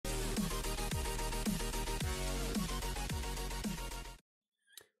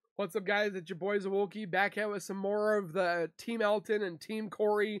What's up, guys? It's your boy Zowoki back out with some more of the Team Elton and Team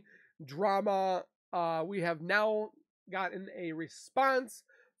Corey drama. We have now gotten a response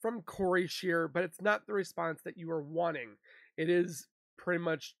from Corey Scherer, but it's not the response that you are wanting. It is pretty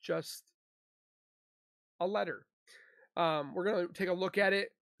much just a letter. We're going to take a look at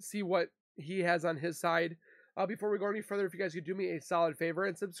it, see what he has on his side. Before we go any further, if you guys could do me a solid favor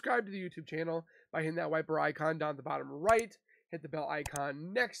and subscribe to the YouTube channel by hitting that wiper icon down at the bottom right. Hit the bell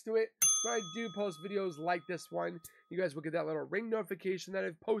icon next to it. When I do post videos like this one, you guys will get that little ring notification that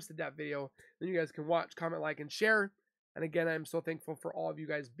I've posted that video. Then you guys can watch, comment, like, and share. And again, I'm so thankful for all of you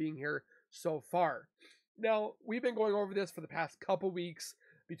guys being here so far. Now, we've been going over this for the past couple weeks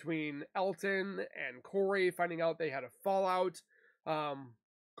between Elton and Corey, finding out they had a fallout.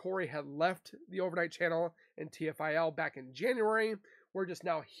 Corey had left the overnight channel and TFIL back in January. We're just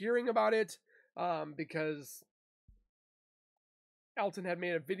now hearing about it because Elton had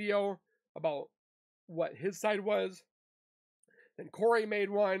made a video about what his side was. Then Corey made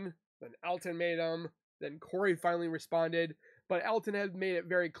one. Then Elton made them. Then Corey finally responded. But Elton had made it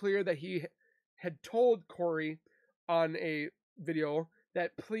very clear that he had told Corey on a video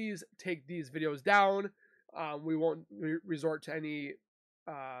that please take these videos down. We won't resort to any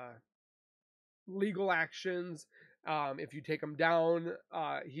legal actions if you take them down.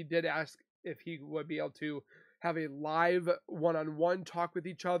 He did ask if he would be able to have a live one-on-one talk with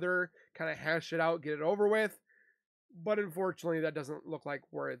each other, kind of hash it out, get it over with. But unfortunately, that doesn't look like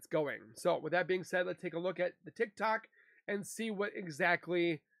where it's going. So with that being said, let's take a look at the TikTok and see what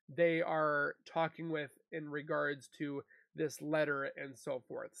exactly they are talking with in regards to this letter and so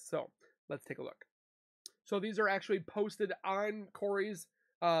forth. So let's take a look. So these are actually posted on Corey's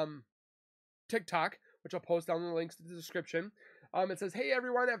TikTok, which I'll post down in the links to the description. It says, "Hey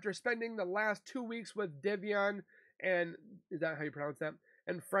everyone, after spending the last 2 weeks with Devian and, is that how you pronounce that?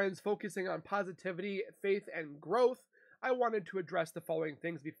 And friends focusing on positivity, faith, and growth, I wanted to address the following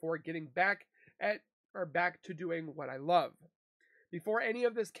things before getting back to doing what I love. Before any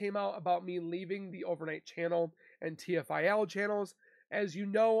of this came out about me leaving the overnight channel and TFIL channels, as you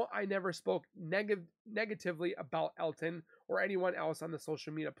know, I never spoke negatively about Elton or anyone else on the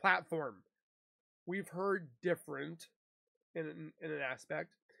social media platform. We've heard different in an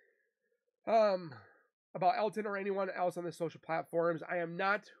aspect about Elton or anyone else on the social platforms. I am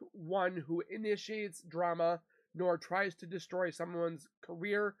not one who initiates drama nor tries to destroy someone's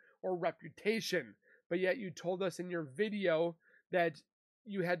career or reputation. But yet you told us in your video that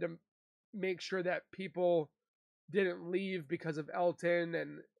you had to make sure that people didn't leave because of Elton,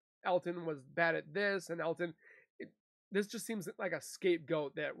 and Elton was bad at this, and Elton... This just seems like a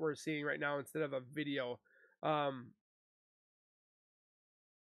scapegoat that we're seeing right now instead of a video.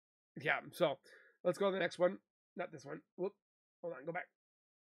 Yeah, so let's go to the next one. Not this one. Whoop. Hold on, go back.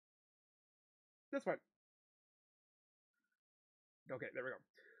 This one. Okay, there we go.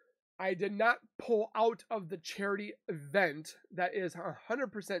 I did not pull out of the charity event. That is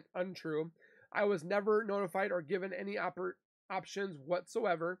 100% untrue. I was never notified or given any options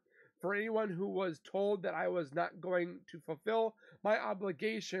whatsoever. For anyone who was told that I was not going to fulfill my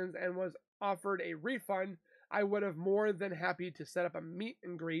obligations and was offered a refund, I would have more than happy to set up a meet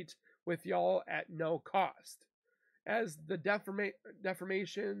and greet with y'all at no cost. As the defaming,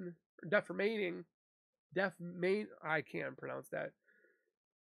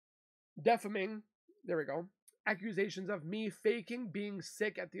 there we go, accusations of me faking being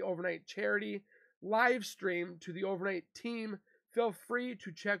sick at the overnight charity live stream to the overnight team. Feel free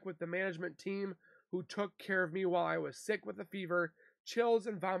to check with the management team who took care of me while I was sick with a fever, chills,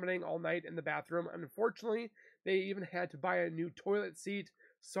 and vomiting all night in the bathroom. Unfortunately, they even had to buy a new toilet seat.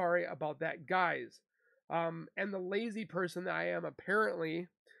 Sorry about that, guys. And the lazy person that I am, apparently,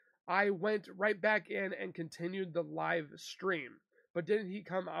 I went right back in and continued the live stream. But didn't he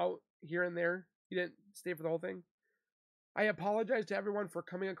come out here and there? He didn't stay for the whole thing? I apologize to everyone for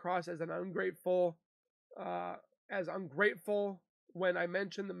coming across as ungrateful when I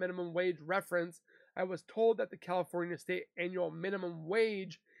mentioned the minimum wage reference. I was told that the California state annual minimum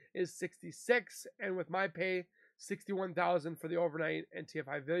wage is $66, and with my pay $61,000 for the overnight and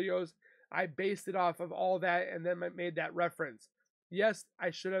TFI videos, I based it off of all that and then made that reference. Yes,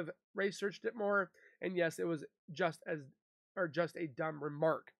 I should have researched it more, and yes, it was just a dumb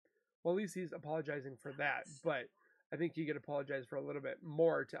remark. Well, at least he's apologizing for that, but I think he could apologize for a little bit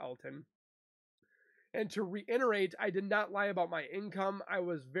more to Elton. And to reiterate, I did not lie about my income. I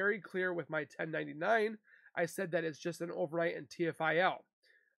was very clear with my 1099. I said that it's just an overnight and TFIL.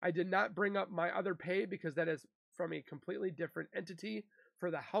 I did not bring up my other pay because that is from a completely different entity. For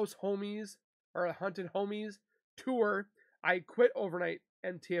the House Homies or Haunted Homies tour, I quit overnight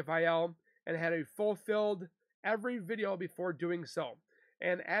and TFIL and had a fulfilled every video before doing so.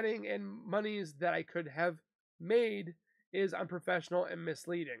 And adding in monies that I could have made is unprofessional and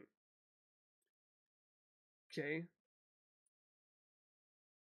misleading. Okay.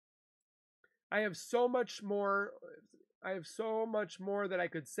 I have so much more that I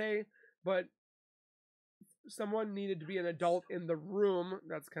could say, but someone needed to be an adult in the room.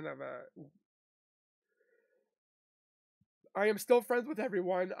 That's kind of a... I am still friends with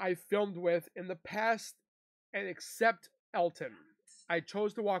everyone I filmed with in the past, and except Elton. I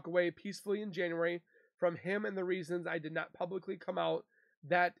chose to walk away peacefully in January from him, and the reasons I did not publicly come out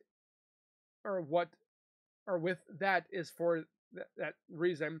that with that is for that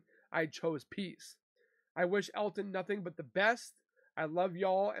reason I chose peace. I wish Elton nothing but the best. I love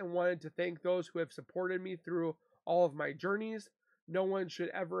y'all and wanted to thank those who have supported me through all of my journeys. No one should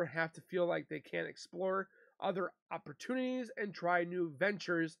ever have to feel like they can't explore other opportunities and try new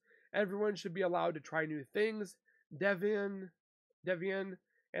ventures. Everyone should be allowed to try new things. Devian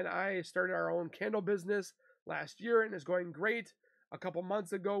and I started our own candle business last year and it's going great. A couple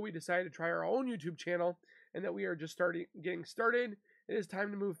months ago, we decided to try our own YouTube channel and that we are just getting started. It is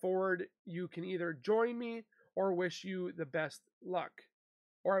time to move forward. You can either join me or wish you the best luck.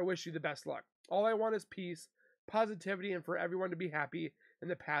 Or I wish you the best luck. All I want is peace, positivity, and for everyone to be happy in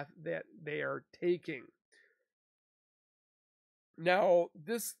the path that they are taking. Now,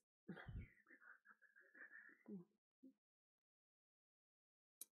 this...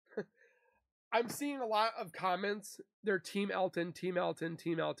 I'm seeing a lot of comments. They're Team Elton, Team Elton,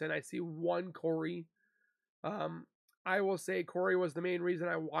 Team Elton. I see one Corey. I will say Corey was the main reason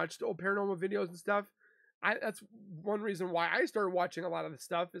I watched old paranormal videos and stuff. That's one reason why I started watching a lot of the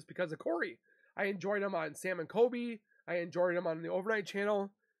stuff is because of Corey. I enjoyed him on Sam and Colby. I enjoyed him on the Overnight channel.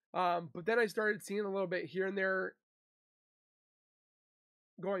 But then I started seeing a little bit here and there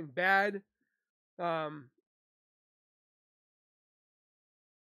going bad.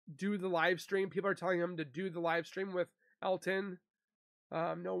 Do the live stream. People are telling him to do the live stream with Elton.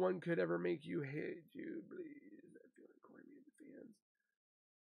 No one could ever make you hate you, please. I feel like Corey made the fans.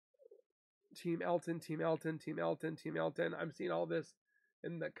 Team Elton, Team Elton, Team Elton, Team Elton. I'm seeing all this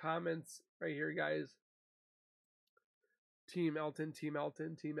in the comments right here, guys. Team Elton, Team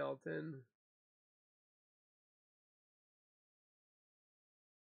Elton, Team Elton.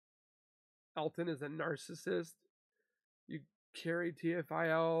 Elton is a narcissist. You carry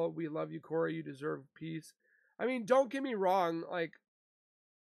TFIL. We love you, Corey. You deserve peace. I mean, don't get me wrong. Like,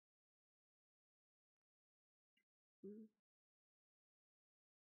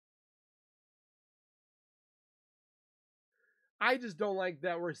 I just don't like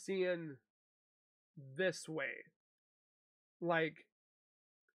that we're seeing this way. Like,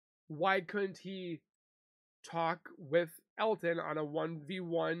 why couldn't he talk with Elton on a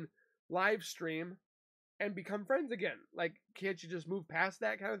 1v1 live stream and become friends again? Like, can't you just move past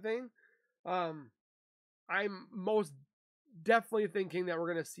that kind of thing? I'm most definitely thinking that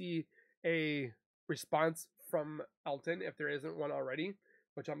we're going to see a response from Elton if there isn't one already,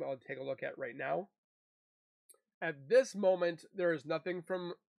 which I'm going to take a look at right now. At this moment, there is nothing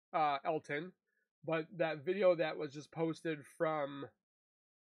from Elton, but that video that was just posted from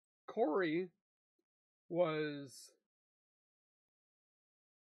Corey was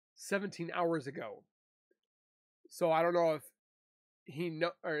 17 hours ago. So I don't know if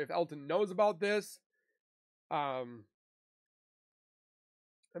if Elton knows about this. I'm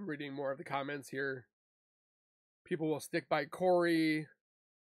reading more of the comments here. People will stick by Corey.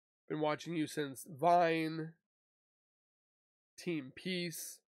 Been watching you since Vine. Team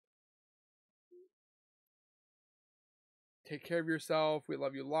Peace. Take care of yourself. We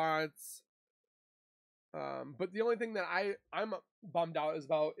love you lots. But the only thing that I'm bummed out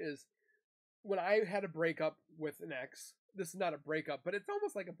about is when I had a breakup with an ex. This is not a breakup, but it's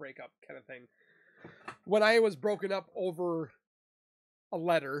almost like a breakup kind of thing. When I was broken up over a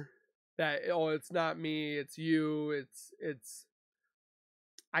letter that, oh, it's not me, it's you, it's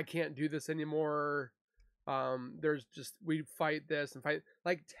I can't do this anymore. There's just, we fight this and fight.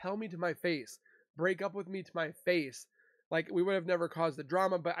 Like, tell me to my face. Break up with me to my face. Like, we would have never caused the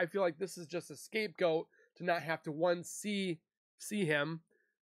drama, but I feel like this is just a scapegoat to not have to see him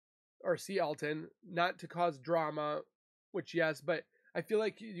or see Elton, not to cause drama, which yes, but I feel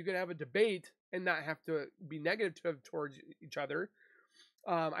like you could have a debate and not have to be negative towards each other.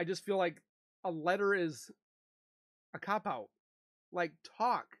 I just feel like a letter is a cop-out. Like,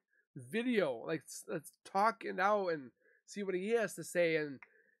 talk. Video. Like, let's talk it out and see what he has to say.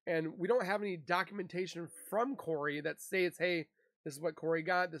 And we don't have any documentation from Corey that says, hey, this is what Corey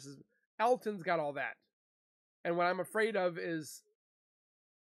got. Elton's got all that. And what I'm afraid of is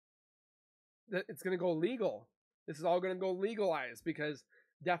it's going to go legal. This is all going to go legalized because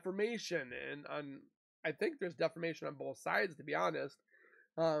defamation and I think there's defamation on both sides, to be honest.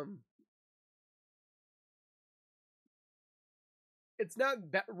 It's not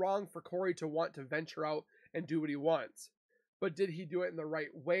wrong for Corey to want to venture out and do what he wants, but did he do it in the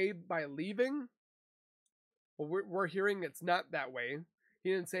right way by leaving? Well, we're hearing it's not that way.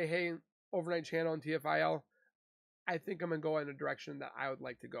 He didn't say, hey, overnight channel and TFIL, I think I'm going to go in a direction that I would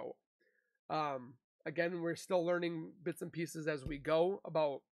like to go. Again, we're still learning bits and pieces as we go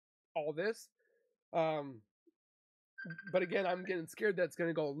about all this. But again, I'm getting scared that it's going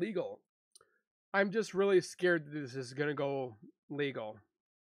to go legal. I'm just really scared that this is going to go legal.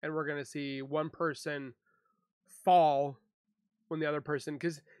 And we're going to see one person fall when the other person...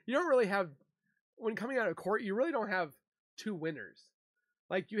 Because you don't really have... When coming out of court, you really don't have two winners.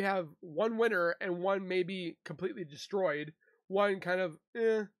 Like, you have one winner and one maybe completely destroyed. One kind of,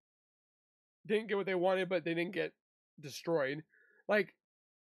 didn't get what they wanted, but they didn't get destroyed. Like,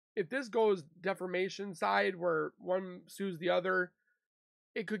 if this goes defamation side where one sues the other,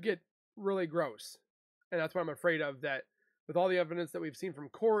 it could get really gross. And that's what I'm afraid of, that with all the evidence that we've seen from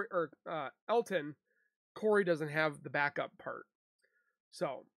Corey or Elton, Corey doesn't have the backup part.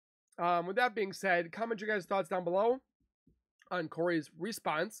 So, with that being said, comment your guys' thoughts down below on Corey's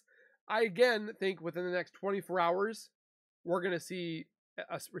response. I again think within the next 24 hours, we're going to see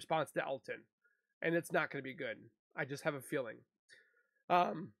a response to Elton. And it's not going to be good. I just have a feeling.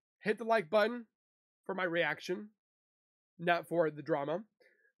 Hit the like button for my reaction, not for the drama.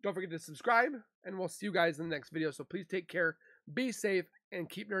 Don't forget to subscribe, and we'll see you guys in the next video. So please take care, be safe, and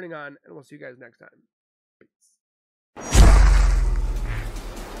keep nerding on, and we'll see you guys next time.